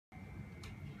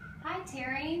Hi,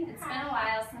 Terry. It's been a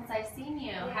while since I've seen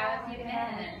you. Yeah, How have you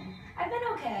been? I've been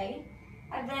okay.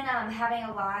 I've been having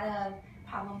a lot of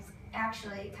problems,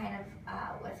 actually, kind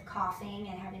of with coughing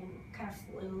and having kind of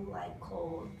flu-like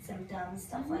cold symptoms,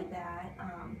 stuff like that.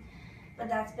 But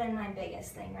that's been my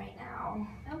biggest thing right now.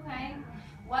 Okay.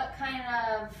 What kind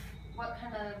of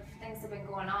things have been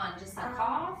going on? Just a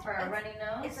cough or a runny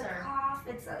nose? It's a cough.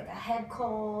 It's like a head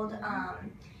cold.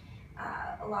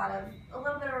 A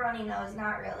little bit of a runny nose.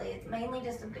 Not really. It's mainly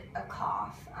just a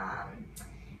cough.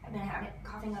 I've been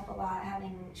coughing up a lot,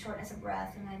 having shortness of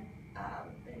breath, and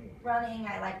I've been running.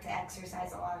 I like to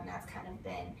exercise a lot, and that's kind of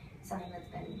been something that's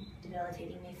been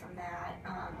debilitating me from that.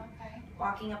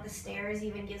 Walking up the stairs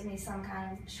even gives me some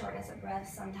kind of shortness of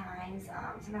breath sometimes.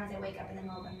 Sometimes I wake up in the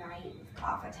middle of the night with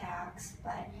cough attacks,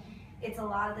 but it's a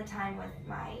lot of the time with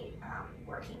my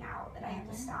working out that I have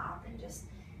to stop and just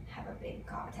have a big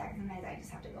cough attack. Sometimes I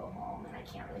just have to go home and I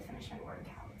can't really finish my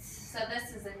workouts. So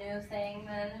this is a new thing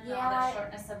then? Yeah. All the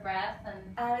shortness of breath?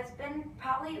 And it's been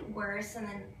probably worse in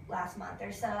the last month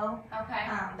or so. Okay.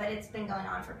 But it's been going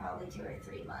on for probably 2 or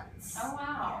 3 months. Oh,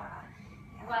 wow.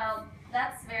 Yeah. Well,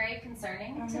 that's very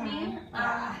concerning to me.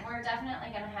 We're definitely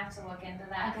going to have to look into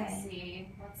that and see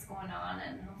what's going on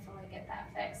and hopefully get that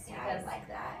fixed. Yeah, because I like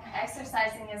that.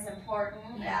 exercising is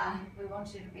important, and we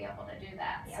want you to be able to do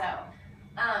that. So,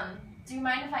 do you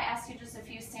mind if I ask you just a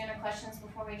few standard questions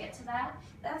before we get to that?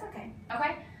 That's okay.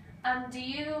 Okay. Do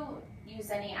you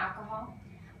use any alcohol?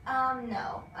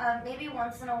 No. Maybe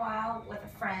once in a while with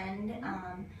a friend.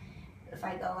 If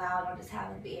I go out, I'll just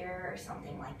have a beer or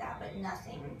something like that, but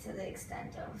nothing to the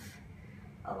extent of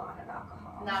a lot of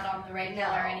alcohol. Not on the regular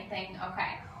or anything?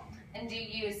 Okay. And do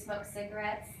you smoke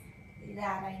cigarettes?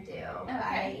 That I do. Okay.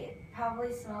 I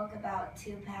probably smoke about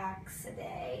 2 packs a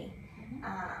day.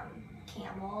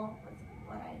 Camel is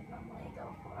what I normally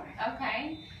go for.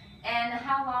 Okay. And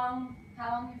how long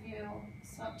have you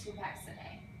smoked 2 packs a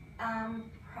day?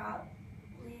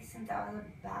 Probably since I was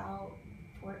about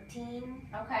 14.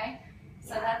 Okay.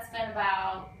 So that's been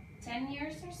about 10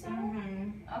 years or so?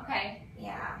 Okay.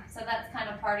 Yeah. So that's kind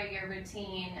of part of your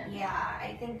routine. And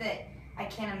I think that I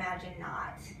can't imagine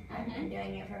not. I've been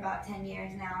doing it for about 10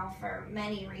 years now for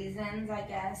many reasons, I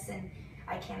guess, and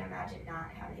I can't imagine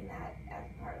not having that as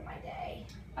part of my day.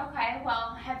 Okay,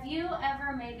 well, have you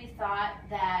ever maybe thought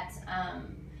that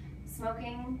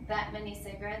smoking that many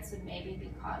cigarettes would maybe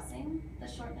be causing the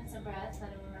shortness of breath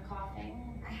and the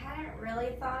coughing? I hadn't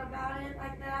really thought about it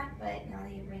like that, but now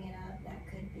that you bring it up, that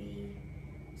could be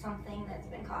something that's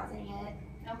been causing it.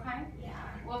 Okay. Yeah.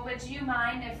 Well, would you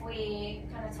mind if we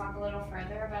kind of talk a little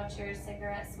further about your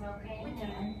cigarette smoking? We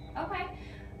can. Okay.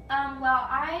 Well,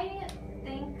 I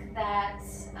think that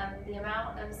the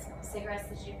amount of cigarettes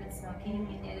that you've been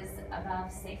smoking is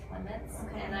above safe limits,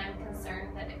 and I'm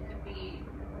concerned that it could be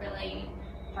really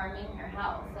harming your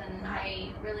health. And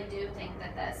I really do think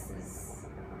that this is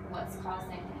what's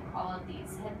causing all of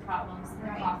these head problems, and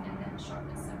the coughing and the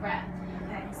shortness of breath.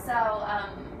 Okay. So,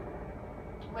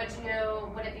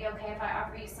 would it be okay if I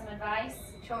offer you some advice?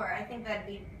 Sure. I think that'd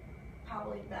be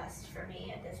probably best for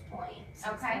me at this point.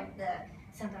 Since of the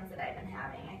symptoms that I've been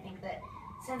having. I think that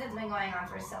since it's been going on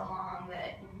for so long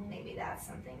that maybe that's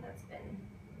something that's been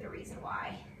the reason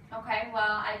why. Okay,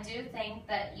 well, I do think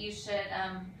that you should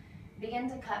begin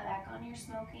to cut back on your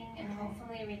smoking and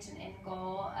hopefully reach an end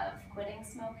goal of quitting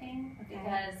smoking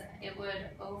because it would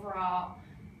overall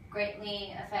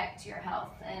greatly affect your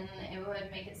health and it would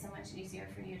make it so much easier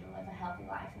for you to live a healthy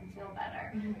life and feel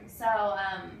better. So,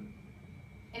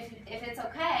 if it's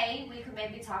okay, we could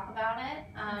maybe talk about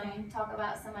it, talk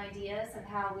about some ideas of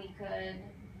how we could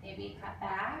maybe cut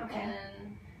back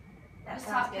and that just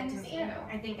sounds talk good to things me.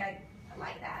 through. I think I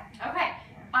like that. Okay.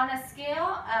 On a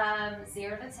scale of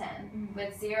 0 to 10,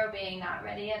 with 0 being not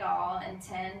ready at all and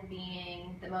 10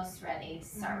 being the most ready to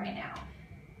start right now,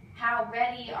 how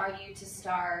ready are you to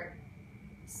start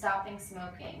stopping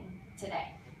smoking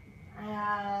today?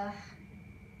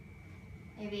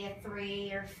 Maybe a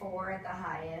 3 or 4 at the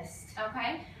highest.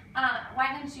 Okay.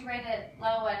 Why didn't you rate it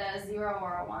low at a 0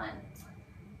 or a 1?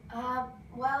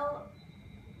 Well,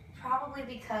 probably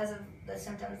because of the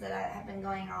symptoms that have been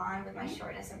going on with my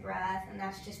shortness of breath, and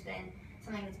that's just been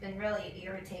something that's been really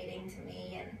irritating to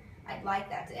me, and I'd like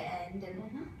that to end.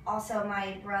 And also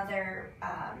my brother,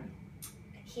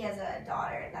 he has a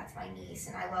daughter, and that's my niece,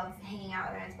 and I love hanging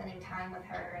out with her and spending time with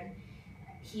her, and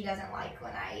he doesn't like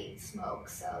when I smoke,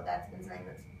 so that's been something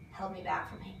that's held me back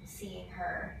from seeing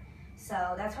her.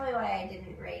 So that's probably why I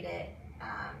didn't rate it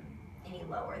any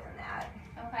lower than that.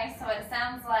 Okay, so it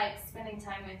sounds like spending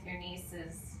time with your niece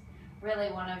is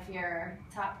really one of your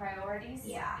top priorities?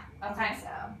 Yeah, Okay. I think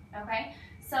so. Okay,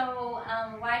 So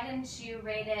why didn't you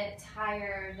rate it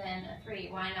higher than a 3?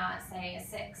 Why not say a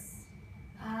 6?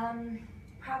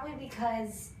 Probably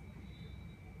because,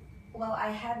 well, I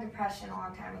had depression a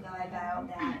long time ago. I battled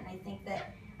that, and I think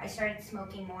that I started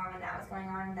smoking more when that was going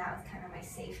on, and that was kind of my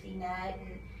safety net.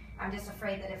 And I'm just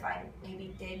afraid that if I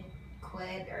maybe did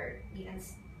quit or even,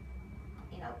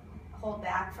 hold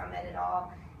back from it at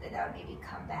all, that would maybe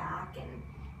come back, and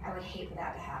I would hate for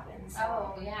that to happen. So,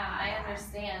 oh yeah, I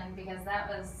understand, because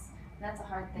that's a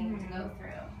hard thing to go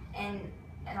through. And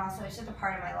also it's just a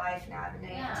part of my life now. I've been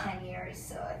doing it Yeah. for 10 years,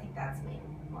 so I think that's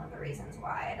one of the reasons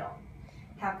why I don't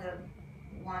have the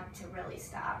want to really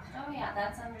stop. Oh yeah,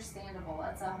 that's understandable.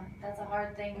 That's a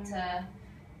hard thing to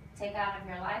take out of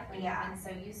your life when you've been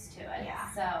so used to it. Yeah.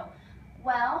 So,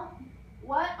 well,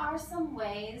 what are some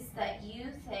ways that you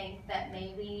think that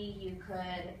maybe you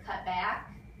could cut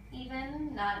back,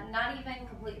 even not even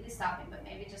completely stopping, but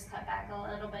maybe just cut back a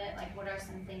little bit? Like, what are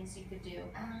some things you could do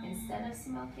instead of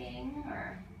smoking?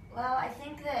 Or well, I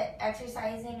think that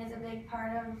exercising is a big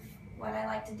part of what I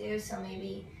like to do. So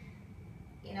maybe,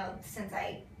 since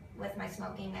with my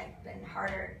smoking, it's been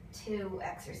harder to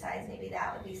exercise. Maybe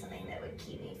that would be something that would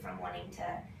keep me from wanting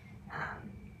to,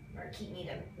 or keep me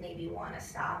to maybe want to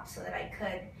stop, so that I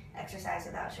could exercise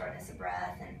without shortness of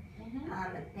breath. And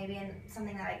maybe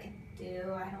something that I could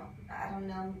do. I don't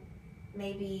know.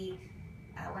 Maybe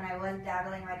when I was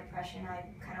battling my depression, I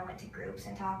kind of went to groups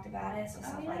and talked about it. So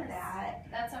stuff like that.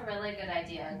 That's a really good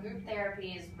idea. Group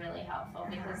therapy is really helpful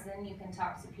because then you can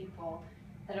talk to people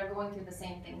that are going through the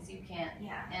same things you can.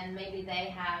 Yeah. And maybe they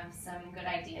have some good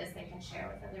ideas they can share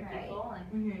with other people,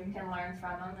 and you can learn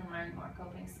from them and learn more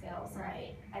coping skills.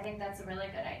 Right. I think that's a really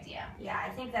good idea. Yeah, I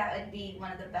think that would be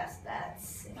one of the best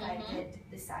bets if I did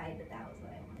decide that was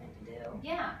what I wanted to do.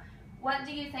 Yeah. What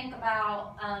do you think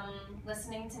about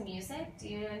listening to music? Do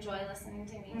you enjoy listening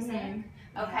to music?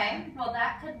 Okay. Well,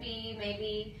 that could be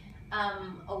maybe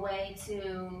a way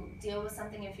to deal with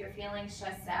something. If you're feeling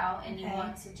stressed out and you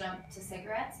want to jump to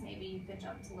cigarettes, maybe you could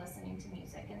jump to listening to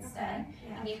music instead.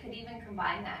 And you could even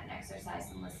combine that and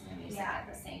exercise and listen to music at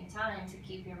the same time to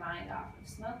keep your mind off of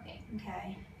smoking.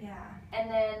 Okay, yeah. And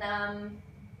then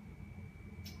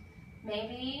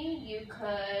maybe you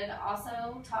could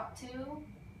also talk to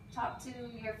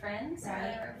your friends or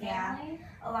your family. Yeah.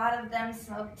 A lot of them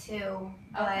smoke too,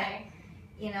 but I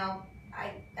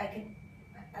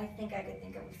think I could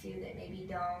think of a few that maybe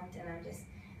don't, and I'm just,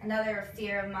 another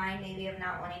fear of mine maybe of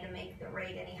not wanting to make the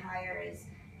rate any higher is,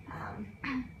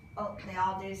 they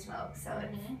all do smoke, so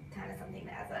it's kind of something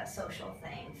that's a social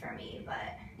thing for me,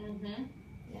 but,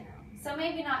 So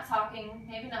maybe not talking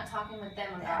with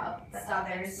them about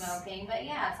stopping smoking, but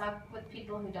talk with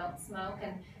people who don't smoke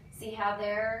and see how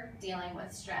they're dealing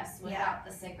with stress without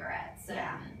the cigarettes.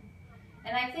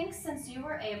 And I think since you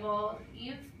were able,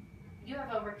 you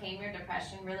have overcame your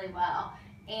depression really well,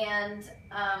 and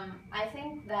I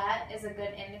think that is a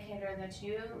good indicator that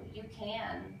you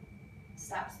can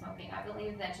stop smoking. I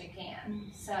believe that you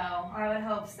can. So I would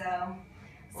hope so.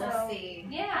 We'll see.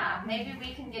 Yeah, maybe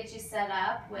we can get you set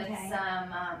up with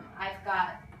some. I've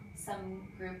got some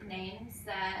group names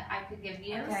that I could give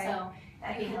you, so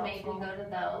you can maybe go to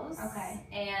those.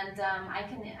 And I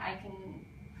can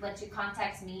let you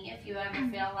contact me if you ever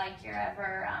feel like you're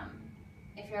ever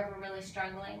really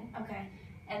struggling.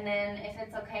 And then if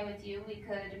it's okay with you, we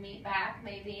could meet back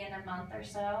maybe in a month or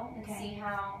so and see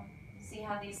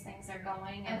how these things are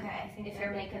going and if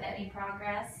you're making any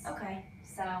progress.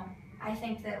 So I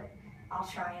think that I'll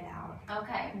try it out.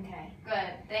 Okay.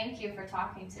 Good. Thank you for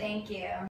talking to me. Thank you.